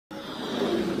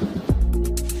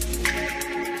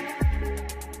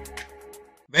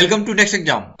Welcome to next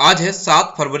exam. आज है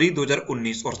 7 फरवरी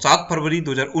 2019 और 7 फरवरी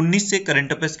 2019 से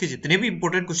करंट अफेयर्स के जितने भी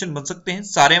इंपॉर्टेंट क्वेश्चन बन सकते हैं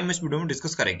सारे हम इस वीडियो में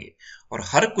डिस्कस करेंगे और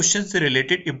हर क्वेश्चन से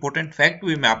रिलेटेड इंपॉर्टेंट फैक्ट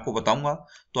भी मैं आपको बताऊंगा।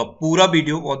 तो आप पूरा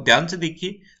वीडियो बहुत ध्यान से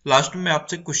देखिए। लास्ट में मैं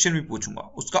आपसे क्वेश्चन भी पूछूंगा,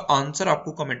 उसका आंसर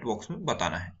आपको कमेंट बॉक्स में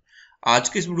बताना है। आज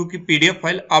के इस वीडियो की पीडीएफ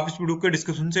फाइल आप इस वीडियो के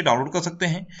डिस्क्रिप्शन से डाउनलोड कर सकते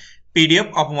हैं।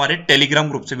 पीडीएफ आप हमारे टेलीग्राम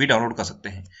ग्रुप से भी डाउनलोड कर सकते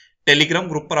हैं। टेलीग्राम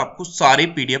ग्रुप पर आपको सारे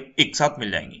पीडीएफ एक साथ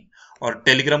मिल जाएंगे और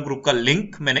टेलीग्राम ग्रुप का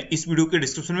लिंक मैंने इस वीडियो के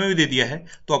डिस्क्रिप्शन में भी दे दिया है,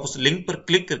 तो आप उस लिंक पर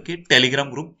क्लिक करके टेलीग्राम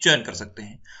ग्रुप ज्वाइन कर सकते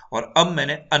हैं। और अब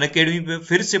मैंने अनअकैडमी पे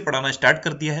फिर से पढ़ाना स्टार्ट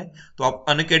कर दिया है, तो आप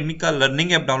अनअकैडमी का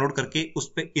लर्निंग ऐप डाउनलोड करके उस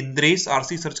पर इंद्रेश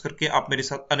आरसी सर्च करके आप मेरे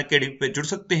साथ अनअकैडमी पे जुड़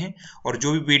सकते हैं और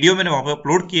जो भी वीडियो मैंने वहां पर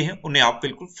अपलोड किए हैं उन्हें आप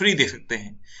बिल्कुल फ्री देख सकते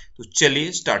हैं। तो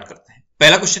चलिए स्टार्ट करते हैं।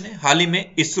 पहला क्वेश्चन है, हाल ही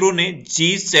में इसरो ने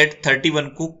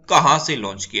GSAT-31 को कहां से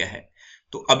लॉन्च किया है?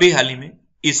 तो अभी हाल ही में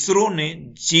इसरो ने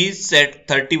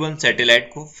GSAT-31 सैटेलाइट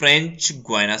को फ्रेंच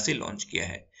गुयाना से लॉन्च किया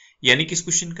है, यानी कि इस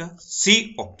क्वेश्चन का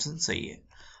सी ऑप्शन सही है।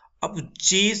 अब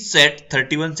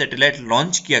GSAT-31 सैटेलाइट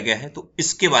लॉन्च किया गया है तो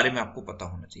इसके बारे में आपको पता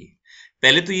होना चाहिए।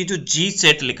 पहले तो ये जो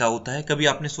GSAT लिखा होता है, कभी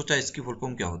आपने सोचा इसकी फुल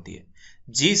फॉर्म क्या होती है?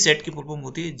 GSAT की फुल फॉर्म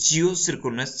होती है जियो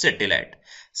सिंक्रोनस सैटेलाइट।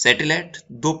 सैटेलाइट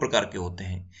दो प्रकार के होते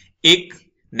हैं, एक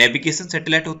नेविगेशन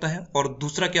सैटेलाइट होता है और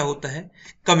दूसरा क्या होता है?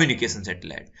 Communication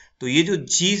satellite. तो ये जो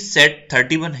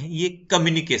GSAT-31 है ये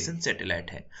कम्युनिकेशन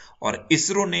सैटेलाइट है और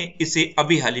इसरो ने इसे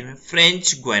अभी हाल ही में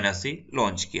फ्रेंच गुयाना से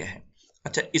लॉन्च किया है।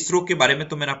 अच्छा, इसरो के बारे में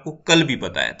तो मैंने आपको कल भी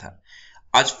बताया था,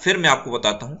 आज फिर मैं आपको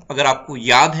बताता हूं। अगर आपको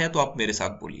याद है तो आप मेरे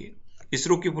साथ बोलिए।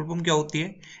 इसरो की फुल फॉर्म क्या होती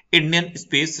है? Indian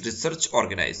space research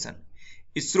organisation.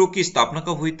 ISRO की स्थापना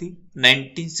कब हुई थी?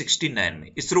 1969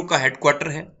 में। इसरो का हेडक्वार्टर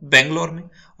है बेंगलोर में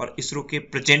और इसरो के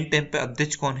प्रेजेंट टाइम पे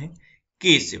अध्यक्ष कौन है?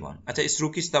 के सिवान। अच्छा, इसरो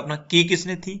की स्थापना की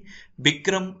किसने थी?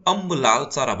 विक्रम अम्बलाल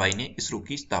साराभाई ने इसरो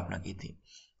की स्थापना की थी।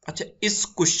 अच्छा, इस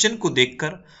क्वेश्चन को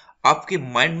देखकर आपके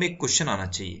माइंड में एक क्वेश्चन आना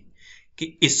चाहिए कि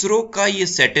इसरो का ये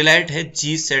सैटेलाइट है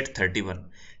GSAT-31,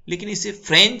 लेकिन इसे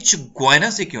फ्रेंच गुयाना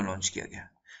से क्यों लॉन्च किया गया?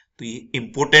 तो ये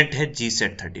इंपॉर्टेंट है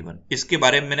GSAT-31। इसके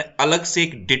बारे में मैंने अलग से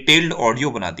एक डिटेल्ड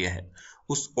ऑडियो बना दिया है,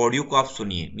 उस ऑडियो को आप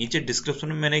सुनिए। नीचे डिस्क्रिप्शन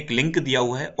में मैंने एक लिंक दिया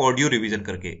हुआ है ऑडियो रिवीजन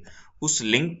करके, उस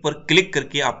लिंक पर क्लिक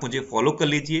करके आप मुझे फॉलो कर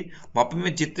लीजिए। वहां पे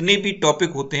मैं जितने भी टॉपिक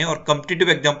होते हैं और competitive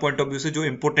exam point of view से जो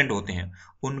इंपॉर्टेंट होते हैं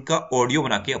उनका ऑडियो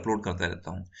बना के अपलोड करता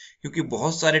रहता हूं, क्योंकि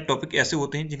बहुत सारे टॉपिक ऐसे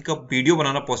होते हैं जिनका वीडियो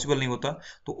बनाना पॉसिबल नहीं होता,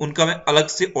 तो उनका मैं अलग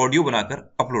से ऑडियो बनाकर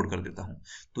अपलोड कर देता हूं।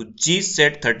 तो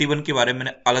GSAT-31 के बारे में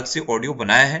मैंने अलग से ऑडियो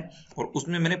बनाया है और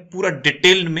उसमें मैंने पूरा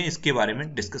डिटेल में इसके बारे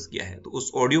में डिस्कस किया है, तो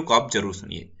उस ऑडियो को आप जरूर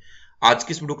सुनिए। आज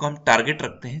की इस वीडियो का हम टारगेट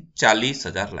रखते हैं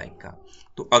 40,000 लाइक का।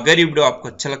 तो अगर ये वीडियो आपको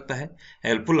अच्छा लगता है,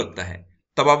 हेल्पफुल लगता है,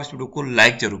 तब आप इस वीडियो को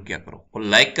लाइक जरूर किया करो और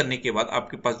लाइक करने के बाद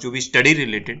आपके पास जो भी स्टडी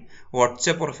रिलेटेड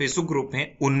व्हाट्सएप और फेसबुक ग्रुप हैं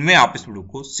उनमें आप इस वीडियो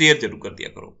को शेयर जरूर कर दिया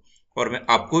करो। और मैं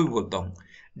आपको भी बोलता हूँ,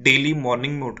 डेली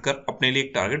मॉर्निंग में उठकर अपने लिए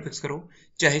एक टारगेट फिक्स करो,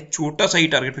 चाहे छोटा सा ही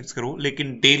टारगेट फिक्स करो,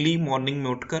 लेकिन डेली मॉर्निंग में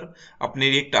उठकर अपने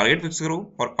लिए एक टारगेट फिक्स करो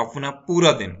और अपना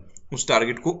पूरा दिन उस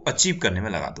टारगेट को अचीव करने में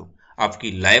लगा दो।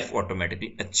 आपकी लाइफ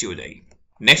ऑटोमेटिकली अच्छी हो जाएगी।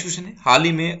 नेक्स्ट क्वेश्चन है, हाल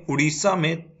ही में उड़ीसा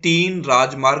में 3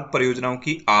 राजमार्ग परियोजनाओं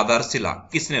की आधारशिला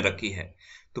किसने रखी है?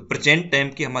 तो प्रेजेंट टाइम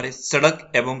के हमारे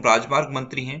सड़क एवं राजमार्ग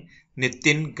मंत्री हैं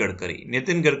नितिन गडकरी।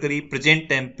 नितिन गडकरी प्रेजेंट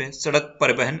टाइम पे सड़क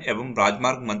परिवहन एवं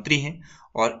राजमार्ग मंत्री हैं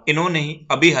और इन्होंने ही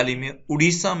अभी हाल ही में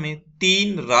उड़ीसा में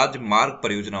 3 राजमार्ग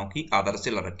परियोजनाओं की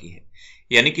आधारशिला रखी है,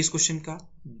 यानी कि इस क्वेश्चन का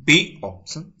बी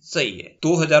ऑप्शन सही है।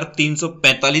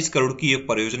 2345 करोड़ की ये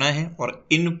परियोजना है और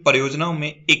इन परियोजनाओं में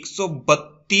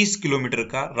 132 किलोमीटर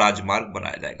का राजमार्ग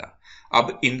बनाया जाएगा।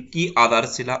 अब इनकी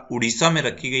आधारशिला उड़ीसा में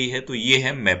रखी गई है, तो ये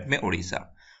है मैप में उड़ीसा।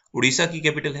 उड़ीसा की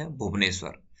कैपिटल है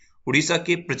भुवनेश्वर। उड़ीसा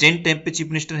के प्रेजेंट टाइम पे चीफ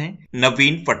मिनिस्टर हैं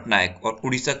नवीन पटनायक और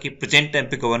उड़ीसा के प्रेजेंट टाइम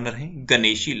पे गवर्नर हैं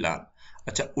गणेशी लाल।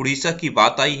 अच्छा, उड़ीसा की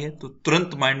बात आई है तो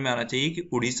तुरंत माइंड में आना चाहिए कि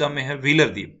उड़ीसा में है व्हीलर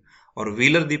द्वीप और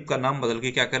व्हीलर द्वीप का नाम बदल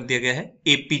के क्या कर दिया गया है?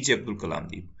 APJ अब्दुल कलाम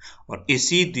द्वीप। और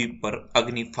इसी द्वीप पर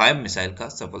अग्नि 5 मिसाइल का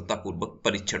सफलतापूर्वक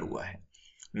परीक्षण हुआ है।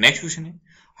 नेक्स्ट क्वेश्चन है,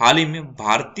 हाल ही में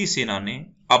भारतीय सेना ने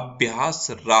अभ्यास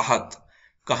राहत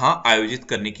कहां आयोजित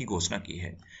करने की घोषणा की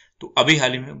है? तो अभी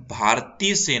हाल ही में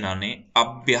भारतीय सेना ने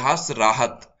अभ्यास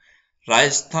राहत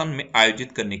राजस्थान में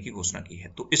आयोजित करने की घोषणा की है,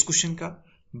 तो इस क्वेश्चन का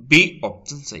बी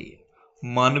ऑप्शन सही है।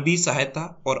 मानवीय सहायता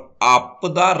और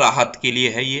आपदा राहत के लिए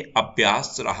है ये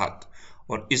अभ्यास राहत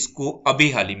और इसको अभी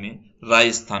हाल ही में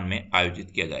राजस्थान में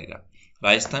आयोजित किया जाएगा।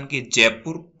 राजस्थान के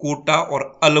जयपुर, कोटा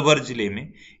और अलवर जिले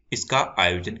में इसका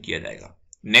आयोजन किया जाएगा।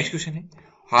 नेक्स्ट क्वेश्चन है,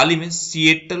 हाल ही में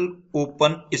सिएटल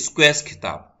ओपन स्क्वैश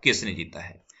खिताब किसने जीता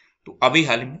है? तो अभी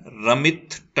हाल ही में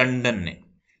रमित टंडन ने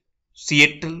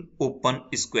सिएटल ओपन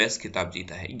स्क्वैश खिताब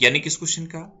जीता है, यानी कि इस क्वेश्चन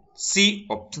का सी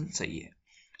ऑप्शन सही है।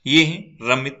 ये हैं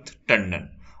रमित टंडन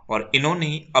और इन्होंने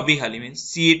ही अभी हाल ही में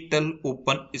सिएटल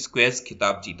ओपन स्क्वैश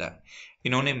खिताब जीता है।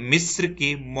 इन्होंने मिस्र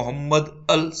के मोहम्मद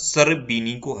अल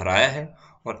सरबीनी को हराया है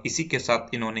और इसी के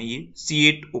साथ इन्होंने ये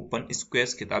सिएट ओपन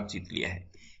स्क्वैश खिताब जीत लिया है।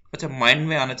 अच्छा, माइंड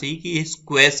में आना चाहिए कि ये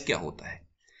स्क्वैश क्या होता है।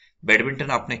 बैडमिंटन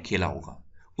आपने खेला होगा,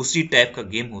 उसी टाइप का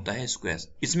गेम होता है स्क्वैश।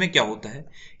 इसमें क्या होता है,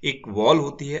 एक वॉल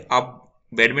होती है, आप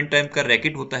बैडमिंटन का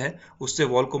रैकेट होता है, उससे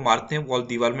वॉल को मारते हैं, वॉल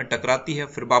दीवार में टकराती है,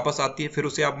 फिर वापस आती है, फिर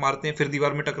उसे आप मारते हैं, फिर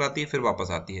दीवार में टकराती है, फिर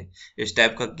वापस आती है। इस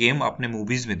टाइप का गेम आपने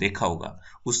मूवीज में देखा होगा,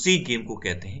 उसी गेम को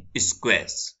कहते हैं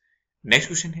स्क्वैश। नेक्स्ट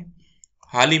क्वेश्चन है,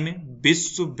 हाल ही में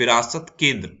विश्व विरासत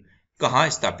केंद्र कहाँ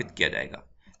स्थापित किया जाएगा?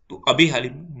 तो अभी हाल ही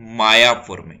में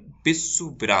मायापुर में विश्व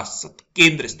विरासत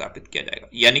केंद्र स्थापित किया जाएगा।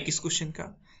 यानी किस क्वेश्चन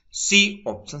का सी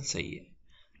ऑप्शन सही है।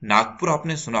 नागपुर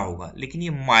आपने सुना होगा, लेकिन ये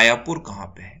मायापुर कहाँ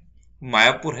पे है?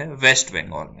 मायापुर है वेस्ट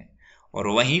बंगाल में, और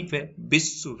वहीं पे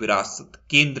विश्व विरासत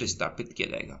केंद्र स्थापित किया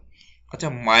जाएगा। अच्छा,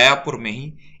 मायापुर में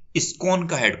ही इस्कॉन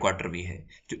का हेडक्वार्टर भी है।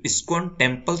 जो इस्कॉन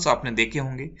टेम्पल्स आपने देखे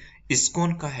होंगे,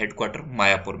 इस्कॉन का हेडक्वार्टर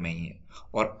मायापुर में ही है।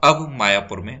 और अब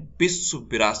मायापुर में विश्व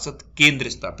विरासत केंद्र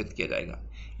स्थापित किया जाएगा।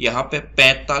 यहाँ पे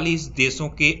 45 देशों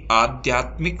के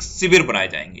आध्यात्मिक शिविर बनाए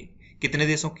जाएंगे। कितने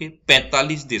देशों के?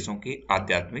 45 देशों के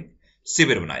आध्यात्मिक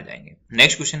शिविर बनाए जाएंगे।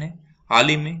 नेक्स्ट क्वेश्चन है, हाल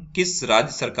ही में किस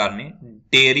राज्य सरकार ने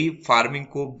डेयरी फार्मिंग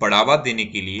को बढ़ावा देने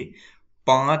के लिए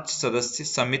 5 सदस्य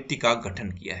समिति का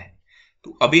गठन किया है?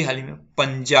 तो अभी हाल ही में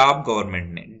पंजाब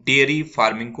गवर्नमेंट ने डेयरी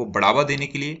फार्मिंग को बढ़ावा देने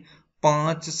के लिए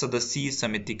 5 सदस्यीय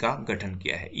समिति का गठन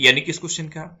किया है। यानी कि इस क्वेश्चन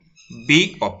का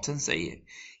बी ऑप्शन सही है।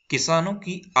 किसानों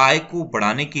की आय को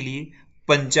बढ़ाने के लिए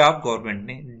पंजाब गवर्नमेंट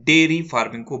ने डेयरी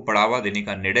फार्मिंग को बढ़ावा देने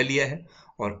का निर्णय लिया है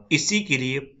और इसी के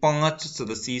लिए 5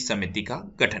 सदस्यीय समिति का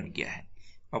गठन किया है।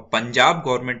 अब पंजाब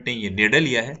गवर्नमेंट ने यह निर्णय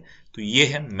लिया है, तो ये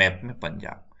है मैप में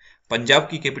पंजाब। पंजाब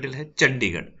की कैपिटल है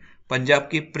चंडीगढ़। पंजाब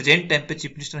के प्रेजेंट टाइम पे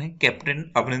चीफ मिनिस्टर हैं कैप्टन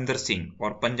अमरिंदर सिंह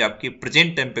और पंजाब के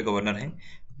प्रेजेंट टाइम पे गवर्नर हैं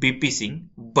BP Singh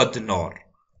Badnore.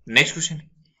 Next question,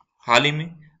 हाल ही में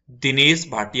दिनेश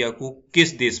भाटिया को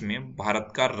किस देश में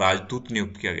भारत का राजदूत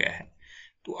नियुक्त किया गया है?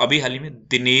 तो अभी हाल ही में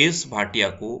दिनेश भाटिया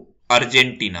को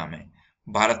अर्जेंटीना में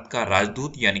भारत का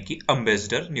राजदूत यानी कि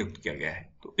एम्बेसडर नियुक्त किया गया है।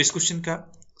 तो इस क्वेश्चन का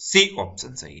सी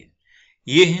ऑप्शन सही है।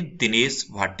 ये हैं दिनेश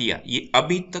भाटिया। ये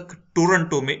अभी तक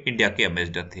टोरंटो में इंडिया के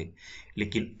एम्बेसडर थे,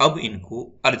 लेकिन अब इनको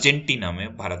अर्जेंटीना में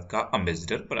भारत का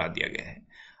एम्बेसडर बना दिया गया है।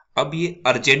 अब ये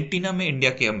अर्जेंटीना में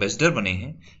इंडिया के एम्बेसडर बने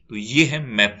हैं, तो ये है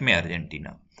मैप में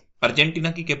अर्जेंटीना।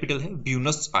 अर्जेंटीना की कैपिटल है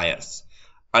ब्यूनस आयर्स।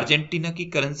 अर्जेंटीना की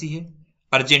करेंसी है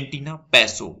अर्जेंटीना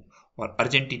पैसो और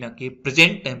अर्जेंटीना के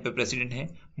प्रेजेंट टाइम पे प्रेसिडेंट है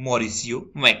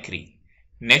मॉरिसियो मैक्री।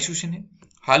 नेक्स्ट क्वेश्चन है,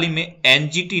 हाल ही में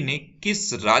एनजीटी ने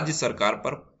किस राज्य सरकार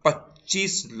पर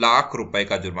 25 लाख रुपए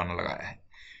का जुर्माना लगाया है?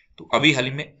 तो अभी हाल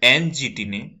ही में एनजीटी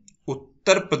ने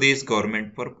उत्तर प्रदेश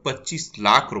गवर्नमेंट पर 25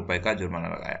 लाख रुपए का जुर्माना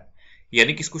लगाया।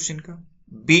 यानी कि इस क्वेश्चन का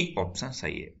बी ऑप्शन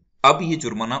सही है। अब ये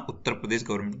जुर्माना उत्तर प्रदेश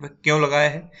गवर्नमेंट पर क्यों लगाया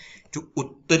है? जो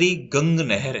उत्तरी गंग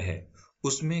नहर है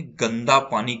उसमें गंदा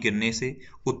पानी गिरने से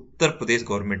उत्तर प्रदेश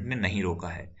गवर्नमेंट ने नहीं रोका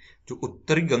है। जो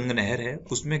उत्तरी गंग नहर है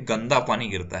उसमें गंदा पानी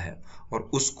गिरता है और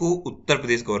उसको उत्तर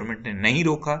प्रदेश गवर्नमेंट ने नहीं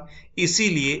रोका,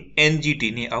 इसीलिए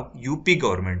एनजीटी ने अब यूपी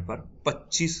गवर्नमेंट पर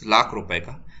 25 लाख रुपए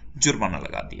का जुर्माना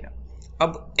लगा दिया।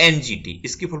 अब एनजीटी,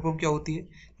 इसकी फुल फॉर्म क्या होती है?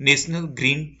 National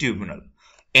green tribunal.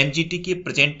 एनजीटी के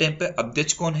प्रेजेंट टाइम पे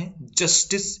अध्यक्ष कौन है?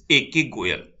 Justice A K.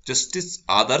 Goyal, justice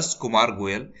Adarsh Kumar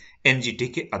Goyal NGT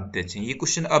के अध्यक्ष हैं। ये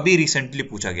क्वेश्चन अभी रिसेंटली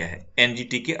पूछा गया है,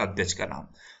 एनजीटी के अध्यक्ष का नाम,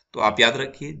 तो आप याद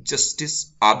रखिए जस्टिस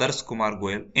आदर्श कुमार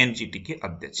गोयल एनजीटी के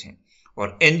अध्यक्ष हैं।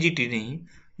 और एनजीटी ने ही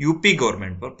यूपी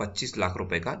गवर्नमेंट पर 25 लाख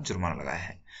रुपए का जुर्माना लगाया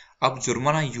है। अब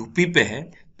जुर्माना यूपी पे है,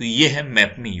 तो ये है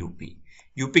मैप में यूपी।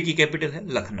 यूपी की कैपिटल है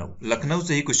लखनऊ। लखनऊ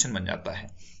से ही क्वेश्चन बन जाता है।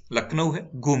 लखनऊ है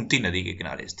गोमती नदी के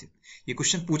किनारे स्थित। ये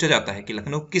क्वेश्चन पूछा जाता है कि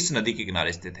लखनऊ किस नदी के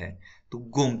किनारे स्थित है? तो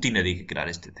गोमती नदी के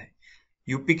किनारे स्थित है।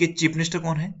 यूपी के चीफ मिनिस्टर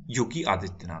कौन है? योगी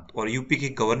आदित्यनाथ। और यूपी के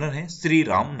गवर्नर हैं श्री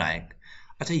राम नायक।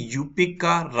 अच्छा, यूपी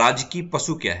का राजकीय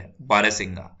पशु क्या है?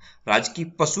 बारहसिंगा। राजकीय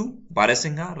पशु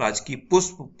बारहसिंगा, राजकीय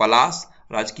पुष्प पलाश,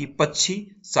 राजकीय पक्षी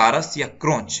सारस या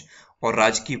क्रोंच और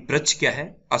राजकीय वृक्ष क्या है?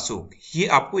 अशोक। ये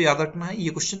आपको याद रखना है, ये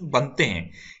क्वेश्चन बनते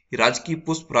हैं। राजकीय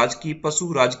पुष्प, राजकीय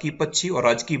पशु, राजकीय पक्षी और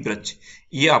राजकीय वृक्ष,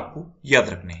 ये आपको याद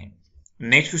रखने हैं।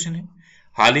 नेक्स्ट क्वेश्चन है,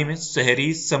 हाल ही में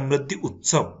शहरी समृद्धि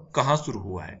उत्सव कहाँ शुरू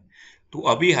हुआ है? तो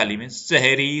अभी हाल ही में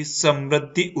शहरी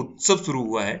समृद्धि उत्सव शुरू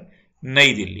हुआ है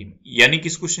नई दिल्ली में। यानी कि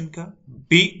इस क्वेश्चन का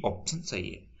बी ऑप्शन सही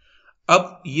है।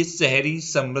 अब ये शहरी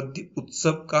समृद्धि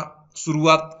उत्सव का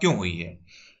शुरुआत क्यों हुई है?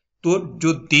 तो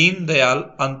जो दीनदयाल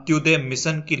अंत्योदय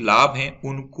मिशन के लाभ हैं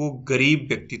उनको गरीब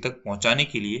व्यक्ति तक पहुंचाने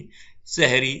के लिए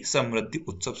शहरी समृद्धि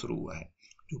उत्सव शुरू हुआ है।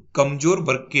 जो कमजोर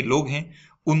वर्ग के लोग हैं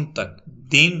उन तक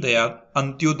दीनदयाल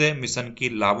अंत्योदय मिशन के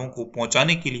लाभों को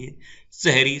पहुंचाने के लिए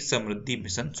शहरी समृद्धि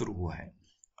मिशन शुरू हुआ है।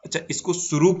 अच्छा, इसको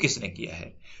शुरू किसने किया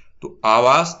है? तो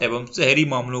आवास एवं शहरी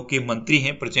मामलों के मंत्री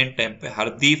हैं प्रेजेंट टाइम पे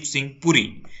हरदीप सिंह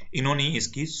पुरी, इन्होंने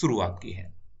इसकी शुरुआत की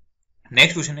है।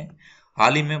 नेक्स्ट क्वेश्चन है,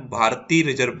 हाल ही में भारतीय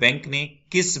रिजर्व बैंक ने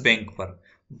किस बैंक पर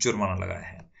जुर्माना लगाया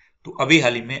है? तो अभी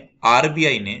हाल ही में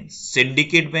आरबीआई ने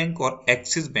सिंडिकेट बैंक और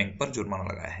एक्सिस बैंक पर जुर्माना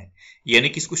लगाया है, यानी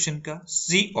कि इस क्वेश्चन का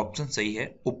सी ऑप्शन सही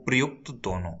है, उपयुक्त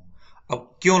दोनों।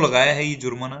 अब क्यों लगाया है ये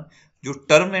जुर्माना? जो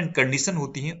टर्म एंड कंडीशन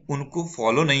होती हैं उनको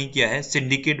फॉलो नहीं किया है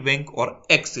सिंडिकेट बैंक और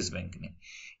एक्सिस बैंक ने,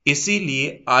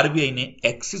 इसीलिए आरबीआई ने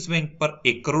एक्सिस बैंक पर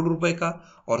 1 करोड़ रुपए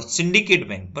का और सिंडिकेट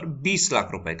बैंक पर 20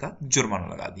 लाख रुपए का जुर्माना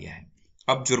लगा दिया है।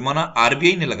 अब जुर्माना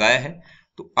आरबीआई ने लगाया है,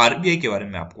 तो आरबीआई के बारे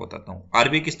में आपको बताता हूं।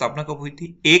 आरबीआई की स्थापना कब हुई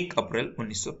थी? 1 अप्रैल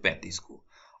 1935 को।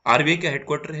 आरबीआई का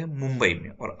हेडक्वार्टर है मुंबई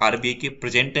में और आरबीआई के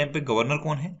प्रेजेंट टाइम पे गवर्नर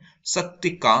कौन है?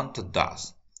 शक्तिकांत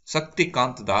दास।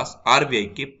 शक्तिकांत दास आरबीआई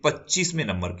के 25वें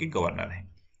नंबर के गवर्नर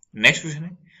हैं। नेक्स्ट क्वेश्चन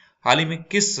है, हाल ही में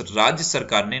किस राज्य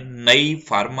सरकार ने नई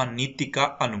फार्मा नीति का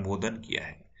अनुमोदन किया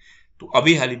है? तो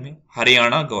अभी हाल ही में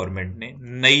हरियाणा गवर्नमेंट ने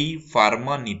नई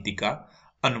फार्मा नीति का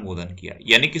अनुमोदन किया,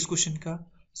 यानी कि इस क्वेश्चन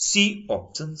का सी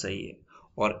ऑप्शन सही है।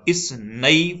 और इस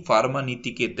नई फार्मा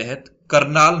नीति के तहत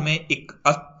करनाल में एक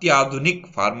अत्याधुनिक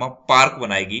फार्मा पार्क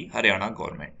बनाएगी हरियाणा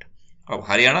गवर्नमेंट। अब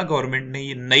हरियाणा गवर्नमेंट ने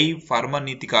ये नई फार्मा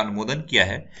नीति का अनुमोदन किया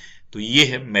है, तो ये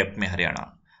है मैप में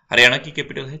हरियाणा। हरियाणा की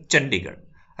कैपिटल है चंडीगढ़।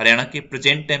 हरियाणा के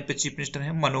प्रेजेंट टाइम पे चीफ मिनिस्टर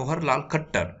हैं मनोहर लाल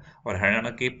खट्टर और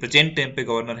हरियाणा के प्रेजेंट टाइम पे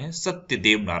गवर्नर हैं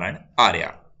सत्यदेव नारायण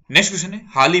आर्य। नेक्स्ट क्वेश्चन है,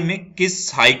 हाल ही में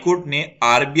किस हाईकोर्ट ने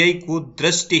आरबीआई को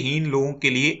दृष्टिहीन लोगों के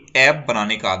लिए ऐप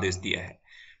बनाने का आदेश दिया है?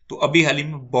 तो अभी हाल ही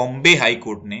में बॉम्बे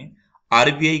हाईकोर्ट ने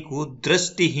आरबीआई को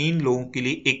दृष्टिहीन लोगों के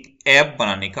लिए एक ऐप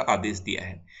बनाने का आदेश दिया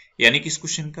है, यानी कि इस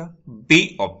क्वेश्चन का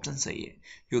बी ऑप्शन सही है।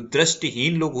 जो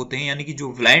दृष्टिहीन लोग होते हैं, यानी कि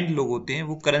जो ब्लाइंड लोग होते हैं,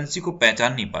 वो करेंसी को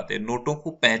पहचान नहीं पाते, नोटों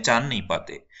को पहचान नहीं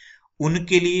पाते,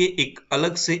 उनके लिए एक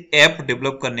अलग से ऐप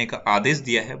डेवलप करने का आदेश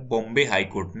दिया है बॉम्बे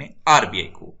हाईकोर्ट ने आरबीआई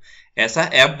को।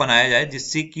 ऐसा ऐप बनाया जाए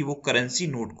जिससे कि वो करेंसी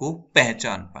नोट को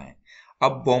पहचान पाए।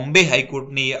 अब बॉम्बे हाईकोर्ट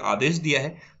ने यह आदेश दिया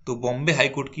है, तो बॉम्बे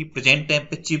हाईकोर्ट की प्रेजेंट टाइम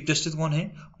पे चीफ जस्टिस कौन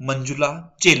है?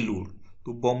 मंजुला चेल्लूर।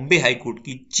 तो बॉम्बे हाईकोर्ट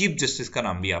की चीफ जस्टिस का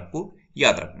नाम भी आपको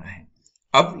याद रखना है।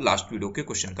 अब लास्ट वीडियो के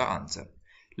क्वेश्चन का आंसर।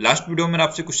 लास्ट वीडियो में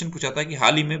आपसे क्वेश्चन पूछा था कि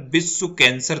हाल ही में विश्व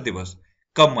कैंसर दिवस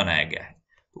कब मनाया गया है?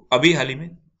 तो अभी हाल ही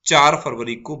में 4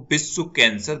 फरवरी को विश्व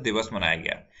कैंसर दिवस मनाया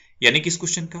गया, यानी कि इस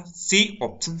क्वेश्चन का सी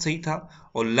ऑप्शन सही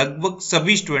था और लगभग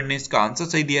सभी स्टूडेंट ने इसका आंसर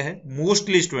सही दिया है।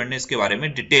 मोस्टली स्टूडेंट ने इसके बारे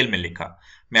में डिटेल में लिखा।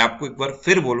 मैं आपको एक बार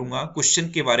फिर बोलूंगा, क्वेश्चन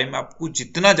के बारे में आपको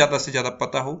जितना ज्यादा से ज्यादा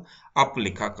पता हो आप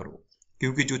लिखा करो,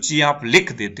 क्योंकि जो चीजें आप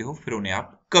लिख देते हो फिर उन्हें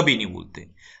आप कभी नहीं भूलते।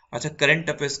 अच्छा, करंट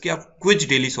अफेयर्स के आप क्विज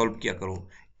डेली सॉल्व किया करो।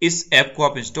 इस ऐप को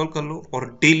आप इंस्टॉल कर लो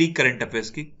और डेली करंट अफेयर्स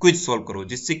की क्विज सॉल्व करो,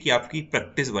 जिससे कि आपकी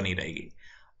प्रैक्टिस बनी रहेगी।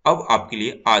 अब आपके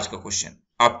लिए आज का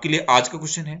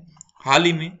क्वेश्चन है, हाल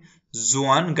ही में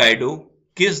जुआन गाइडो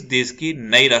किस देश के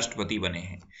नए राष्ट्रपति बने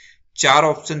हैं? 4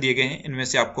 ऑप्शन दिए गए हैं, इनमें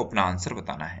से आपको अपना आंसर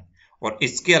बताना है। और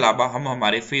इसके अलावा हम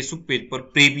हमारे फेसबुक पेज पर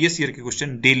प्रीवियस ईयर के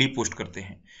क्वेश्चन डेली पोस्ट करते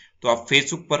हैं, तो आप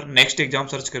फेसबुक पर नेक्स्ट एग्जाम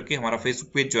सर्च करके हमारा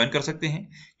फेसबुक पेज ज्वाइन कर सकते हैं,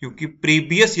 क्योंकि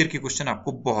प्रीवियस ईयर के क्वेश्चन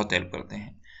आपको बहुत हेल्प करते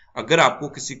हैं। अगर आपको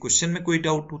किसी क्वेश्चन में कोई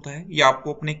डाउट होता है या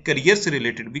आपको अपने करियर से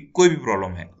रिलेटेड भी कोई भी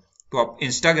प्रॉब्लम है, तो आप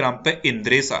इंस्टाग्राम पे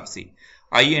इंद्रेश आरसी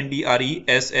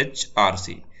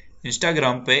INDRESHRC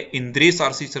इंस्टाग्राम पे इंद्रेश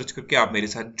आरसी सर्च करके आप मेरे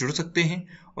साथ जुड़ सकते हैं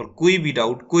और कोई भी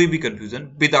डाउट, कोई भी confusion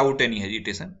without any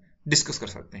hesitation discuss कर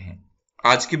सकते हैं।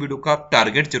 आज के वीडियो का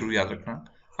टारगेट जरूर याद रखना।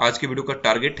 आज के वीडियो का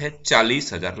टारगेट है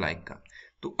 40,000 लाइक का।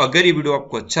 तो अगर ये वीडियो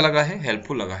आपको अच्छा लगा है,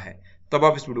 हेल्पफुल लगा है, तब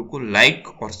आप इस वीडियो को लाइक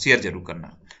और शेयर जरूर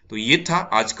करना। तो ये था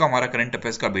आज का हमारा करंट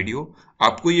अफेयर्स का वीडियो।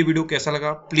 आपको ये वीडियो कैसा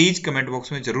लगा प्लीज कमेंट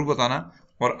बॉक्स में जरूर बताना।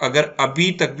 और अगर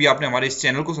अभी तक भी आपने हमारे इस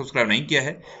चैनल को सब्सक्राइब नहीं किया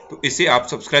है, तो इसे आप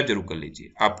सब्सक्राइब जरूर कर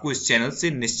लीजिए। आपको इस चैनल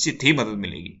से निश्चित ही मदद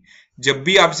मिलेगी। जब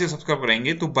भी आप इसे सब्सक्राइब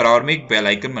करेंगे तो बराबर में एक बेल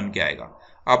आइकन बन के आएगा,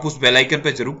 आप उस बेल आइकन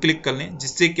पर जरूर क्लिक कर लें,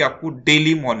 जिससे कि आपको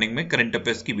डेली मॉर्निंग में करंट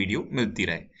अफेयर्स की वीडियो मिलती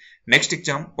रहे। Next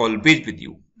exam always with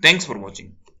you. Thanks for watching.